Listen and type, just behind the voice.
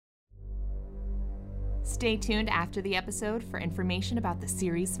Stay tuned after the episode for information about the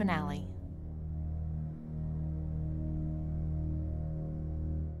series finale.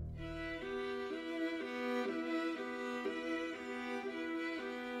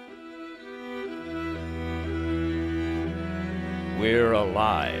 We're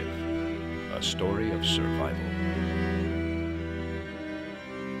Alive, a story of survival.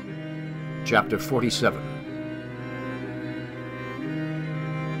 Chapter 47.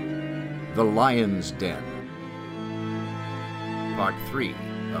 The Lion's Den. Part 3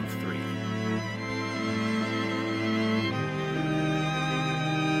 of 3.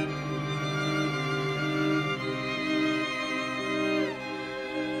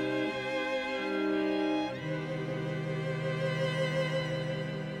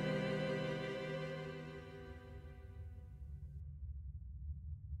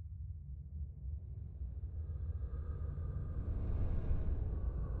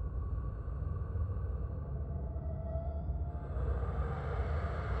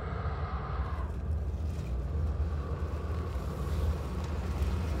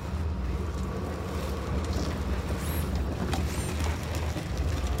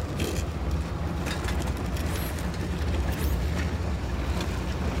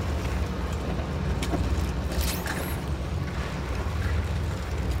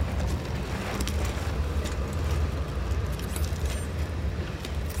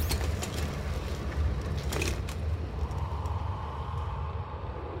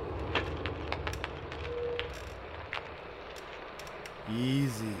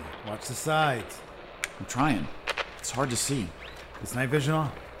 Easy. Watch the sides. I'm trying. It's hard to see. Is night vision on?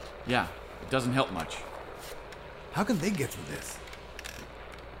 Yeah, it doesn't help much. How can they get through this?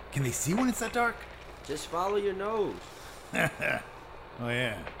 Can they see when it's that dark? Just follow your nose. Oh,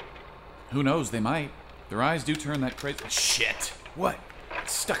 yeah. Who knows, they might. Their eyes do turn that crazy... Shit! What?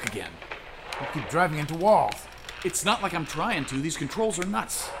 It's stuck again. You keep driving into walls. It's not like I'm trying to. These controls are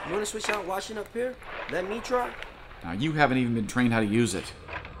nuts. You want to switch out watching up here? Let me try. Now, you haven't even been trained how to use it.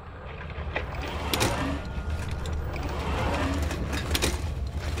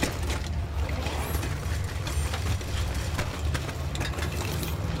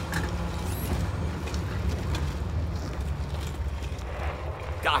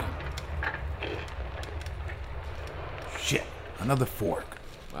 Got him. Shit. Another fork.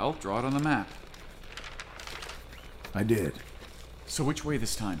 Well, draw it on the map. I did. So which way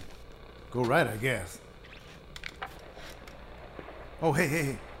this time? Go right, I guess. Oh,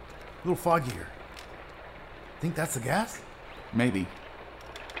 hey. A little foggy here. Think that's the gas? Maybe.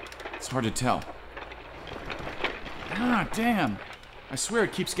 It's hard to tell. Ah, damn. I swear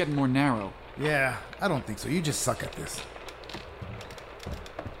it keeps getting more narrow. Yeah, I don't think so. You just suck at this.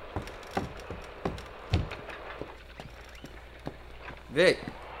 Vic,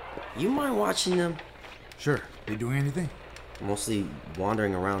 you mind watching them? Sure. They doing anything? Mostly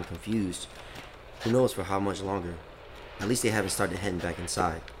wandering around confused. Who knows for how much longer? At least they haven't started heading back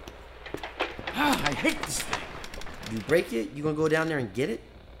inside. Ah, I hate this thing. You break it, you gonna go down there and get it?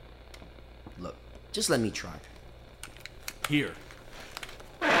 Look, just let me try. Here.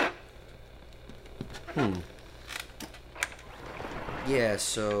 Yeah,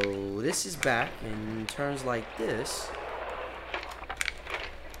 so this is back and turns like this.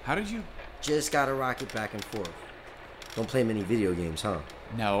 How did you... Just gotta rock it back and forth. Don't play many video games, huh?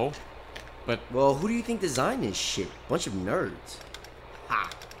 No. But... Well, who do you think designed this shit? Bunch of nerds. Ha!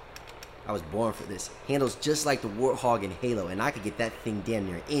 I was born for this. Handles just like the Warthog in Halo, and I could get that thing damn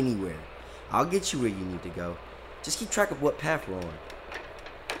near anywhere. I'll get you where you need to go. Just keep track of what path we're on.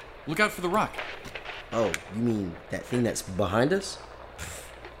 Look out for the rock. Oh, you mean that thing that's behind us?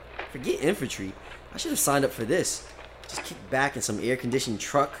 Forget infantry. I should have signed up for this. Just kick back in some air-conditioned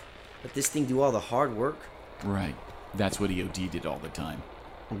truck. Let this thing do all the hard work. Right. That's what EOD did all the time.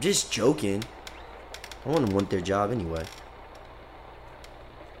 I'm just joking. I want their job anyway.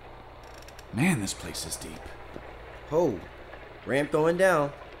 Man, this place is deep. Oh, ramp going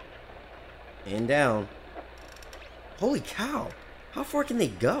down. And down. Holy cow. How far can they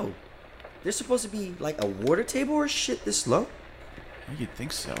go? There's supposed to be like a water table or shit this low? Well, you'd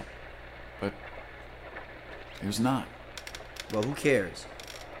think so. But there's not. Well, who cares?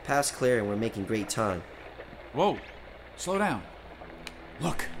 Path's clear and we're making great time. Whoa. Slow down.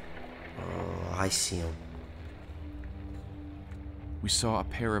 Look. Oh, I see him. We saw a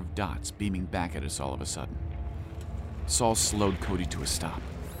pair of dots beaming back at us all of a sudden. Saul slowed Cody to a stop.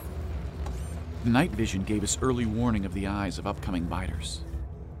 The night vision gave us early warning of the eyes of upcoming biters.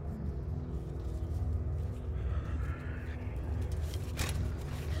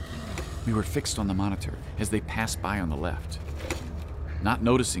 We were fixed on the monitor as they passed by on the left. Not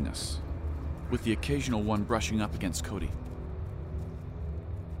noticing us, with the occasional one brushing up against Cody.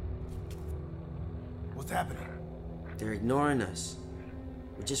 What's happening? They're ignoring us.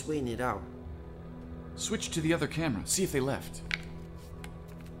 We're just waiting it out. Switch to the other camera, see if they left.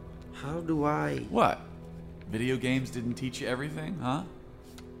 How do I... What? Video games didn't teach you everything, huh?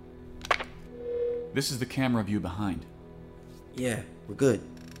 This is the camera view behind. Yeah, we're good.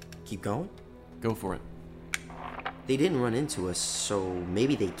 Keep going? Go for it. They didn't run into us, so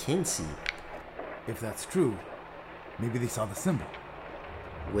maybe they can see. If that's true, maybe they saw the symbol.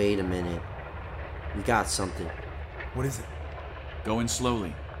 Wait a minute. We got something. What is it? Go in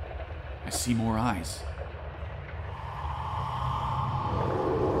slowly. I see more eyes.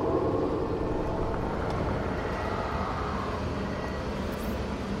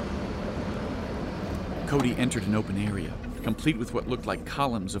 Cody entered an open area, complete with what looked like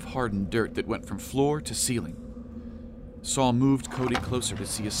columns of hardened dirt that went from floor to ceiling. Saul moved Cody closer to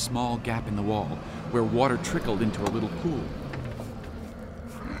see a small gap in the wall where water trickled into a little pool.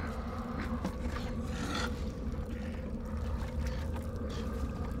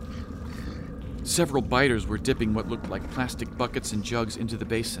 Several biters were dipping what looked like plastic buckets and jugs into the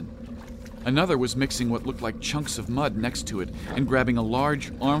basin. Another was mixing what looked like chunks of mud next to it and grabbing a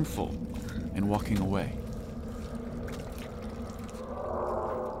large armful and walking away.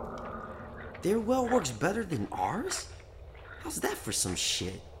 Their well works better than ours? How's that for some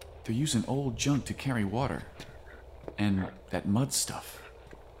shit? They're using old junk to carry water. And that mud stuff.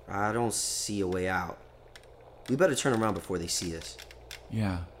 I don't see a way out. We better turn around before they see us.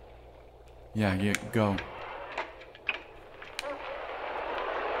 Yeah, go.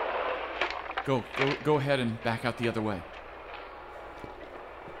 Go ahead and back out the other way.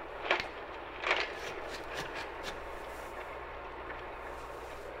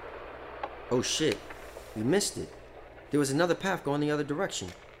 Oh shit, we missed it. There was another path going the other direction.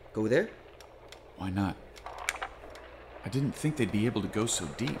 Go there? Why not? I didn't think they'd be able to go so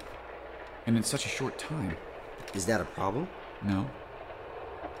deep. And in such a short time. Is that a problem? No.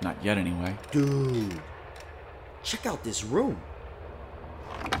 Not yet, anyway. Dude, check out this room.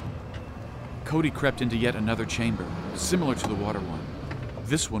 Cody crept into yet another chamber, similar to the water one.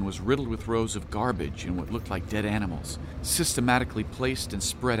 This one was riddled with rows of garbage and what looked like dead animals, systematically placed and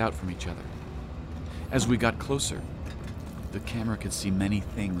spread out from each other. As we got closer, the camera could see many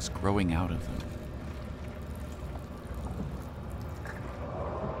things growing out of them.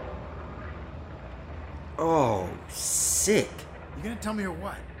 Oh, sick. You gonna tell me or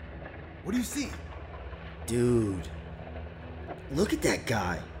what? What do you see? Dude, look at that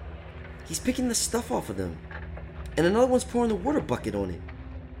guy. He's picking the stuff off of them. And another one's pouring the water bucket on it.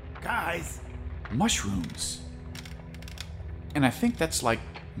 Guys! Mushrooms. And I think that's like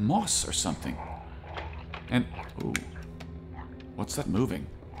moss or something. And, ooh, what's that moving?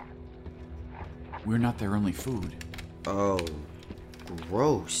 We're not their only food. Oh,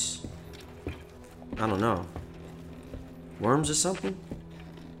 gross. I don't know. Worms or something?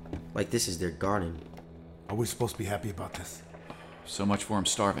 Like this is their garden. Are we supposed to be happy about this? So much for him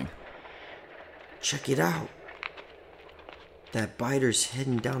starving. Check it out. That biter's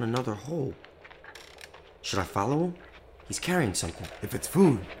heading down another hole. Should I follow him? He's carrying something. If it's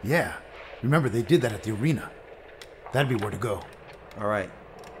food, yeah. Remember, they did that at the arena. That'd be where to go. All right.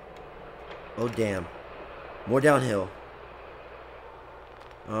 Oh, damn. More downhill.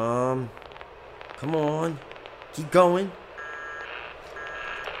 Come on. Keep going.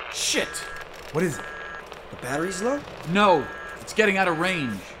 Shit! What is it? The battery's low? No, it's getting out of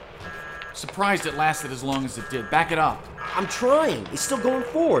range. Surprised it lasted as long as it did. Back it up. I'm trying. It's still going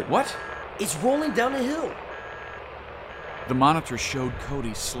forward. What? It's rolling down a hill. The monitor showed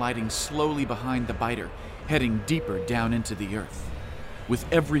Cody sliding slowly behind the biter, heading deeper down into the earth. With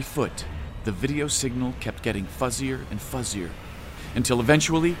every foot, the video signal kept getting fuzzier and fuzzier, until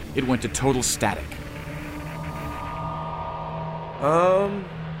eventually it went to total static.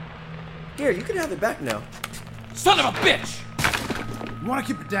 Here, you can have it back now. Son of a bitch! You want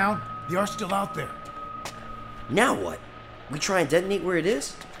to keep it down? They are still out there. Now what? We try and detonate where it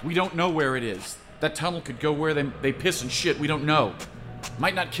is? We don't know where it is. That tunnel could go where they piss and shit. We don't know.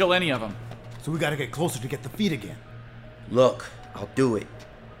 Might not kill any of them. So we gotta get closer to get the feed again. Look, I'll do it.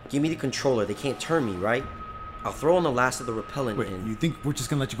 Give me the controller. They can't turn me, right? I'll throw in the last of the repellent Wait, and... you think we're just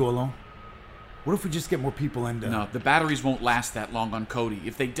gonna let you go alone? What if we just get more people and... No, the batteries won't last that long on Cody.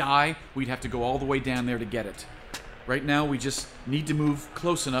 If they die, we'd have to go all the way down there to get it. Right now, we just need to move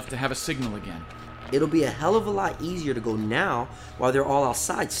close enough to have a signal again. It'll be a hell of a lot easier to go now while they're all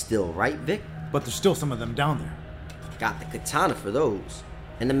outside still, right, Vic? But there's still some of them down there. Got the katana for those.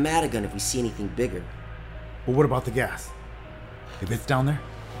 And the Matagun if we see anything bigger. But what about the gas? If it's down there?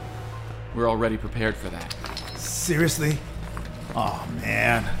 We're already prepared for that. Seriously? Oh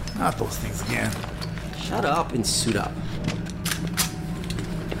man, not those things again. Shut up and suit up.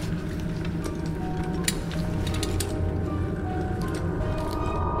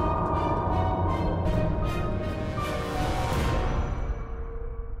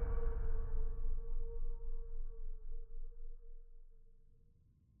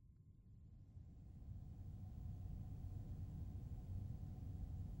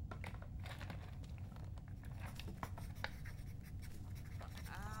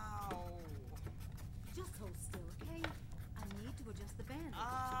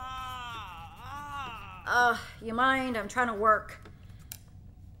 You mind? I'm trying to work.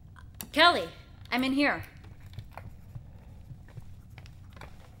 Kelly, I'm in here.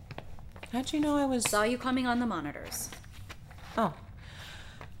 How'd you know I was... Saw you coming on the monitors. Oh.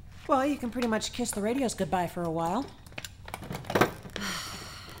 Well, you can pretty much kiss the radios goodbye for a while.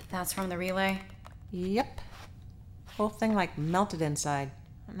 That's from the relay? Yep. Whole thing like melted inside.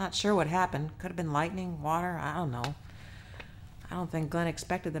 I'm not sure what happened. Could have been lightning, water, I don't know. I don't think Glenn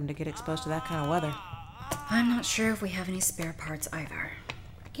expected them to get exposed to that kind of weather. I'm not sure if we have any spare parts either.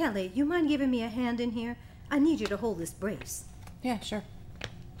 Kelly, you mind giving me a hand in here? I need you to hold this brace. Yeah, sure.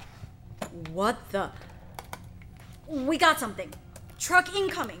 What the... We got something. Truck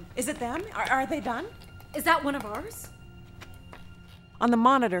incoming. Is it them? Are they done? Is that one of ours? On the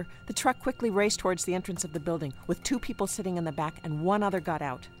monitor, the truck quickly raced towards the entrance of the building, with 2 people sitting in the back and 1 other got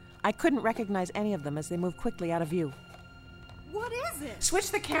out. I couldn't recognize any of them as they moved quickly out of view. What is it? Switch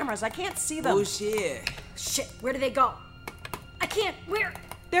the cameras, I can't see them. Oh shit. Shit, where do they go? I can't, where?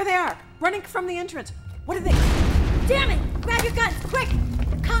 There they are, running from the entrance. What are they... Damn it! Grab your guns, quick!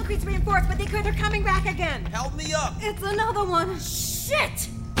 The concrete's reinforced, but they're coming back again. Help me up. It's another one. Shit!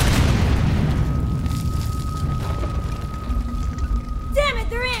 Damn it,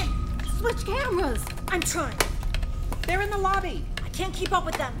 they're in! Switch cameras. I'm trying. They're in the lobby. I can't keep up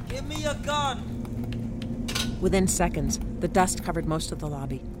with them. Give me a gun. Within seconds, the dust covered most of the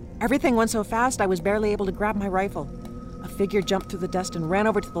lobby. Everything went so fast I was barely able to grab my rifle. A figure jumped through the dust and ran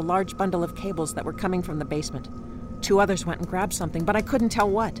over to the large bundle of cables that were coming from the basement. 2 others went and grabbed something, but I couldn't tell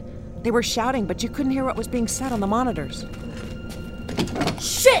what. They were shouting, but you couldn't hear what was being said on the monitors.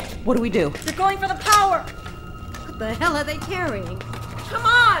 Shit! What do we do? They're going for the power! What the hell are they carrying? Come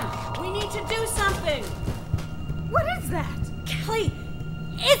on! We need to do something! What is that? Kelly,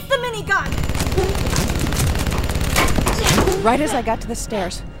 it's the minigun! Right as I got to the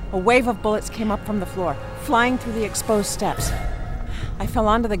stairs, a wave of bullets came up from the floor, flying through the exposed steps. I fell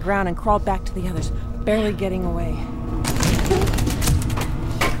onto the ground and crawled back to the others, barely getting away.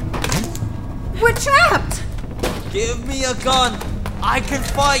 We're trapped! Give me a gun. I can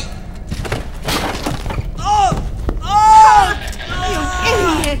fight. Oh! Oh! You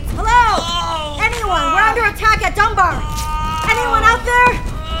idiot! Hello! Oh! Anyone, we're under attack at Dunbar! Anyone out there?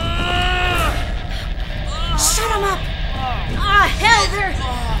 Shut them up! Ah, hell, they're...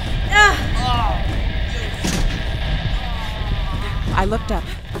 I looked up,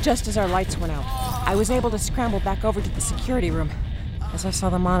 just as our lights went out. I was able to scramble back over to the security room as I saw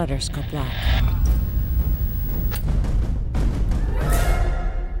the monitors go black.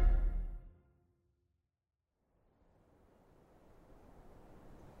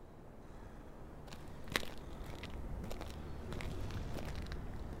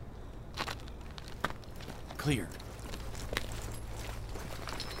 Clear.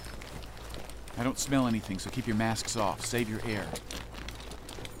 I don't smell anything, so keep your masks off. Save your air.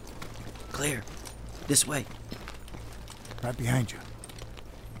 Clear. This way. Right behind you.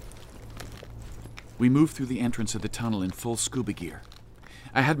 We moved through the entrance of the tunnel in full scuba gear.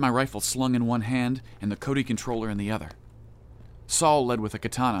 I had my rifle slung in one hand and the Cody controller in the other. Saul led with a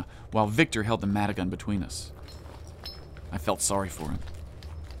katana, while Victor held the Matagun between us. I felt sorry for him.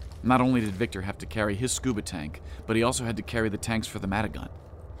 Not only did Victor have to carry his scuba tank, but he also had to carry the tanks for the Matagun.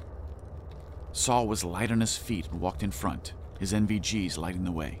 Saul was light on his feet and walked in front, his NVGs lighting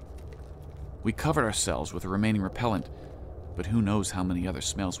the way. We covered ourselves with the remaining repellent, but who knows how many other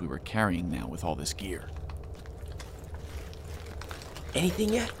smells we were carrying now with all this gear.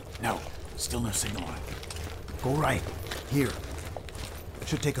 Anything yet? No, still no signal on it. Go right. Here. It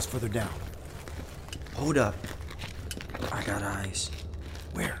should take us further down. Hold up. I got eyes.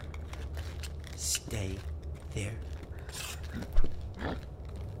 Where? Stay there.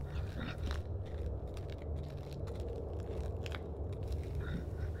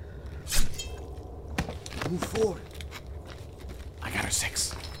 Move forward. I got her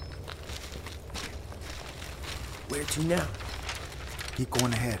 6. Where to now? Keep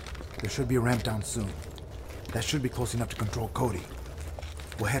going ahead. There should be a ramp down soon. That should be close enough to control Cody.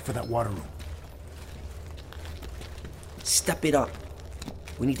 We'll head for that water room. Step it up.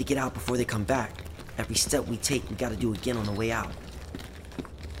 We need to get out before they come back. Every step we take, we gotta do again on the way out.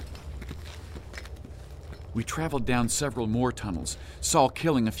 We traveled down several more tunnels, Saul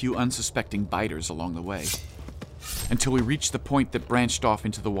killing a few unsuspecting biters along the way, until we reached the point that branched off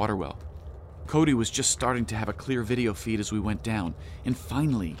into the water well. Cody was just starting to have a clear video feed as we went down, and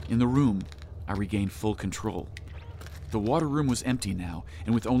finally, in the room, I regained full control. The water room was empty now,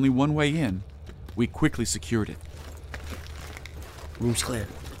 and with only one way in, we quickly secured it. Room's clear.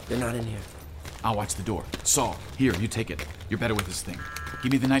 They're not in here. I'll watch the door. Saul, here, you take it. You're better with this thing.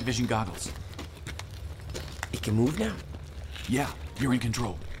 Give me the night vision goggles. It can move now? Yeah, you're in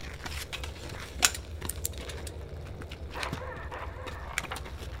control.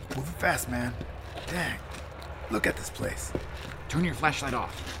 Moving fast, man. Dang. Look at this place. Turn your flashlight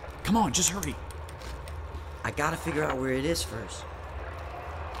off. Come on, just hurry. I gotta figure out where it is first.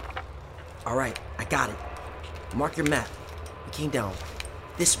 All right, I got it. Mark your map. We came down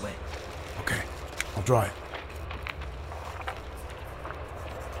this way. Okay, I'll draw it.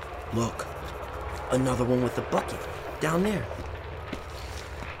 Look, another one with a bucket down there.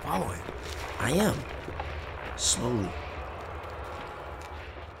 Follow it. I am. Slowly.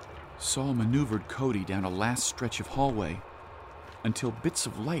 Saul maneuvered Cody down a last stretch of hallway until bits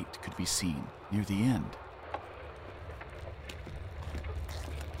of light could be seen near the end.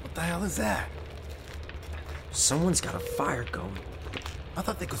 What the hell is that? Someone's got a fire going. I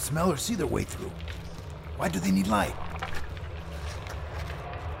thought they could smell or see their way through. Why do they need light?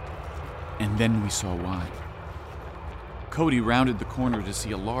 And then we saw why. Cody rounded the corner to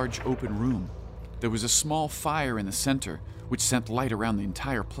see a large open room. There was a small fire in the center, which sent light around the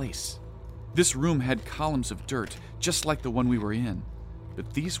entire place. This room had columns of dirt, just like the one we were in,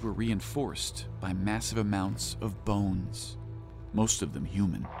 but these were reinforced by massive amounts of bones, most of them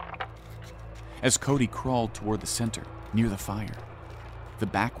human. As Cody crawled toward the center, near the fire, the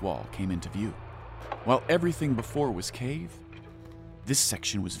back wall came into view. While everything before was cave, this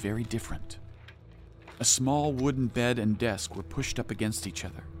section was very different. A small wooden bed and desk were pushed up against each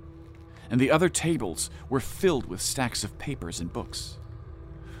other, and the other tables were filled with stacks of papers and books.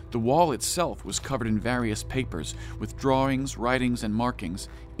 The wall itself was covered in various papers with drawings, writings, and markings,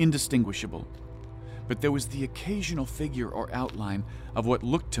 indistinguishable. But there was the occasional figure or outline of what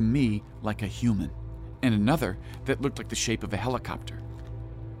looked to me like a human, and another that looked like the shape of a helicopter.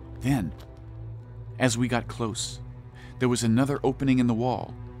 Then, as we got close, there was another opening in the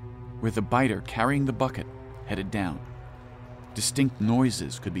wall where the biter carrying the bucket headed down. Distinct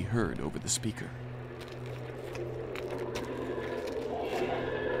noises could be heard over the speaker.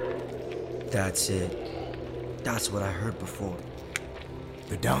 That's it. That's what I heard before.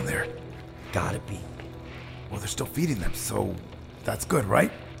 They're down there. Gotta be. Well, they're still feeding them, so that's good,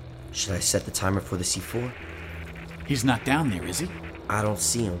 right? Should I set the timer for the C4? He's not down there, is he? I don't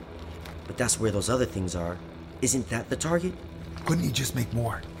see him. But that's where those other things are. Isn't that the target? Couldn't you just make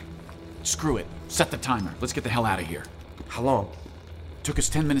more? Screw it. Set the timer. Let's get the hell out of here. How long? Took us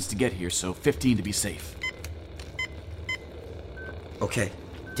 10 minutes to get here, so 15 to be safe. Okay,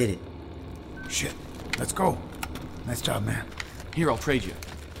 did it. Shit, let's go. Nice job, man. Here, I'll trade you.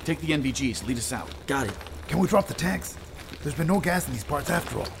 Take the NVGs, lead us out. Got it. Can we drop the tanks? There's been no gas in these parts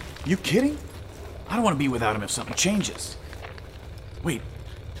after all. You kidding? I don't want to be without him if something changes. Wait,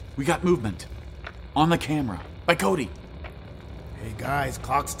 we got movement. On the camera. By Cody. Hey guys,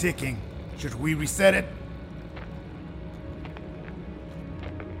 clock's ticking. Should we reset it?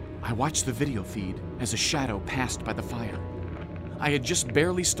 I watched the video feed as a shadow passed by the fire. I had just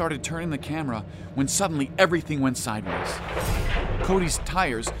barely started turning the camera when suddenly everything went sideways. Cody's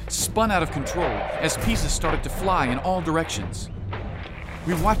tires spun out of control as pieces started to fly in all directions.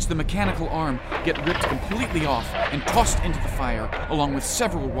 We watched the mechanical arm get ripped completely off and tossed into the fire, along with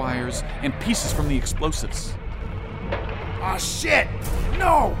several wires and pieces from the explosives. Ah, shit!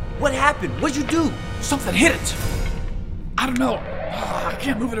 No! What happened? What'd you do? Something hit it! I don't know. I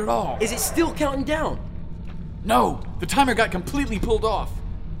can't move it at all. Is it still counting down? No, the timer got completely pulled off.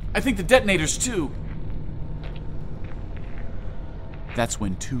 I think the detonators too. That's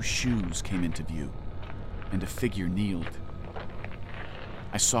when two shoes came into view, and a figure kneeled.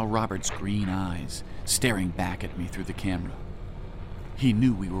 I saw Robert's green eyes staring back at me through the camera. He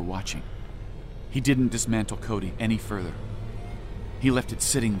knew we were watching. He didn't dismantle Cody any further. He left it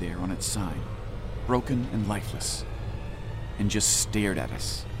sitting there on its side, broken and lifeless, and just stared at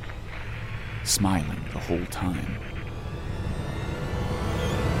us, smiling the whole time.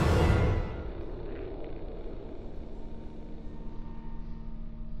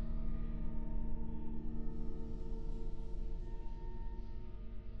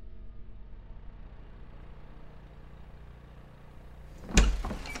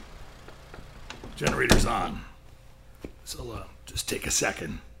 Generator's on. So, just take a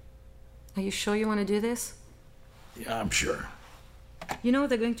second. Are you sure you want to do this? Yeah, I'm sure. You know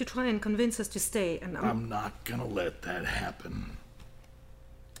they're going to try and convince us to stay, and I'm not gonna let that happen.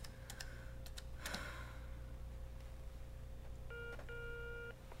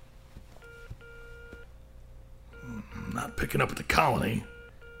 I'm not picking up at the colony.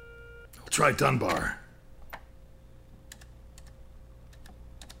 I'll try Dunbar.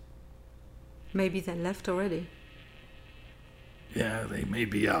 Maybe they left already. Yeah, they may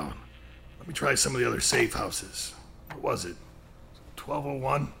be out. Let me try some of the other safe houses. What was it?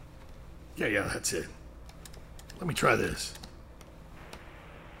 1201? Yeah, that's it. Let me try this.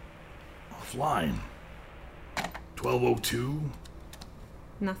 Offline. 1202?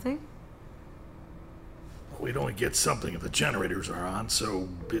 Nothing? Well, we'd only get something if the generators are on, so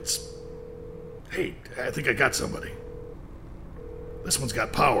it's... Hey, I think I got somebody. This one's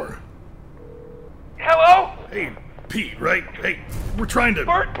got power. Hello? Hey, Pete, right? Hey, we're trying to...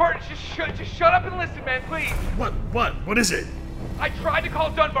 Bert, just shut up and listen, man, please. What? What is it? I tried to call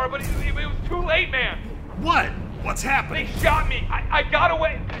Dunbar, but it was too late, man. What? What's happening? They shot me. I got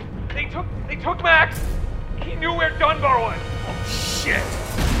away. They took Max. He knew where Dunbar was. Oh, shit.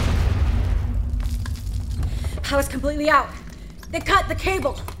 Power's completely out. They cut the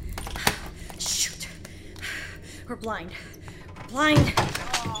cable. Shoot. We're blind. Fuck!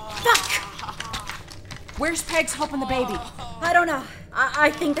 Where's Peg's Hope and the baby? I don't know.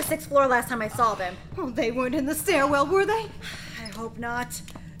 I think the 6th floor last time I saw them. Oh, they weren't in the stairwell, were they? I hope not.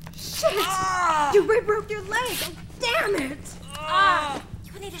 Shit! You broke your leg. Oh, damn it!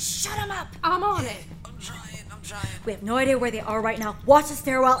 You need to shut them up. I'm on it. I'm trying. We have no idea where they are right now. Watch the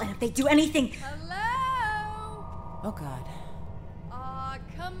stairwell, and if they do anything... Hello? Oh, God. Aw,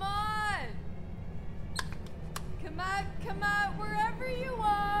 come on. Come out, wherever you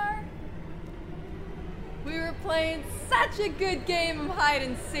are. We were playing such a good game of hide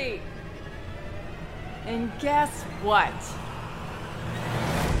and seek. And guess what?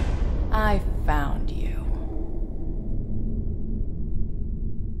 I found you.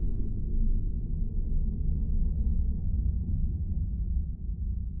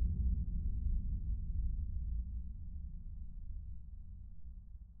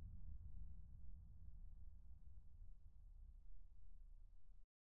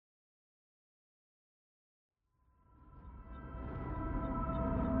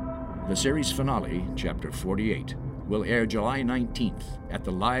 The series finale, Chapter 48, will air July 19th at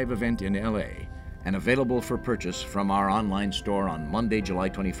the live event in LA and available for purchase from our online store on Monday, July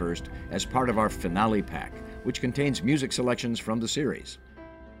 21st as part of our finale pack, which contains music selections from the series.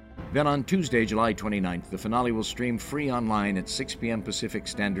 Then on Tuesday, July 29th, the finale will stream free online at 6 p.m. Pacific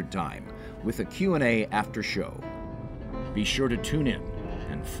Standard Time with a Q&A after show. Be sure to tune in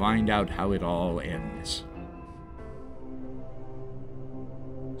and find out how it all ends.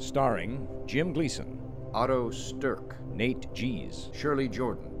 Starring Jim Gleason, Otto Stirk, Nate Gies, Shirley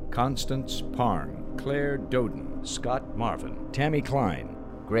Jordan, Constance Parn, Claire Doden, Scott Marvin, Tammy Klein,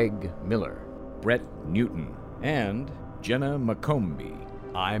 Greg Miller, Brett Newton, and Jenna McCombie.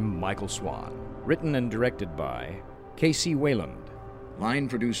 I'm Michael Swan. Written and directed by Casey Wayland. Line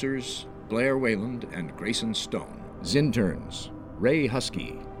producers Blair Wayland and Grayson Stone. Zinterns Ray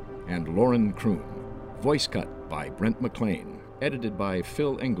Husky and Lauren Kroon. Voice cut by Brent McLean. Edited by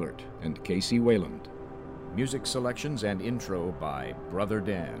Phil Englert and Casey Wayland. Music selections and intro by Brother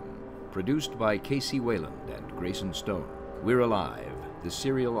Dan. Produced by Casey Wayland and Grayson Stone. We're Alive, the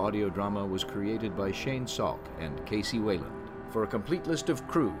serial audio drama, was created by Shane Salk and Casey Wayland. For a complete list of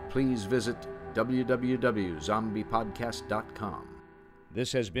crew, please visit www.zombiepodcast.com.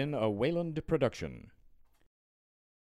 This has been a Wayland production.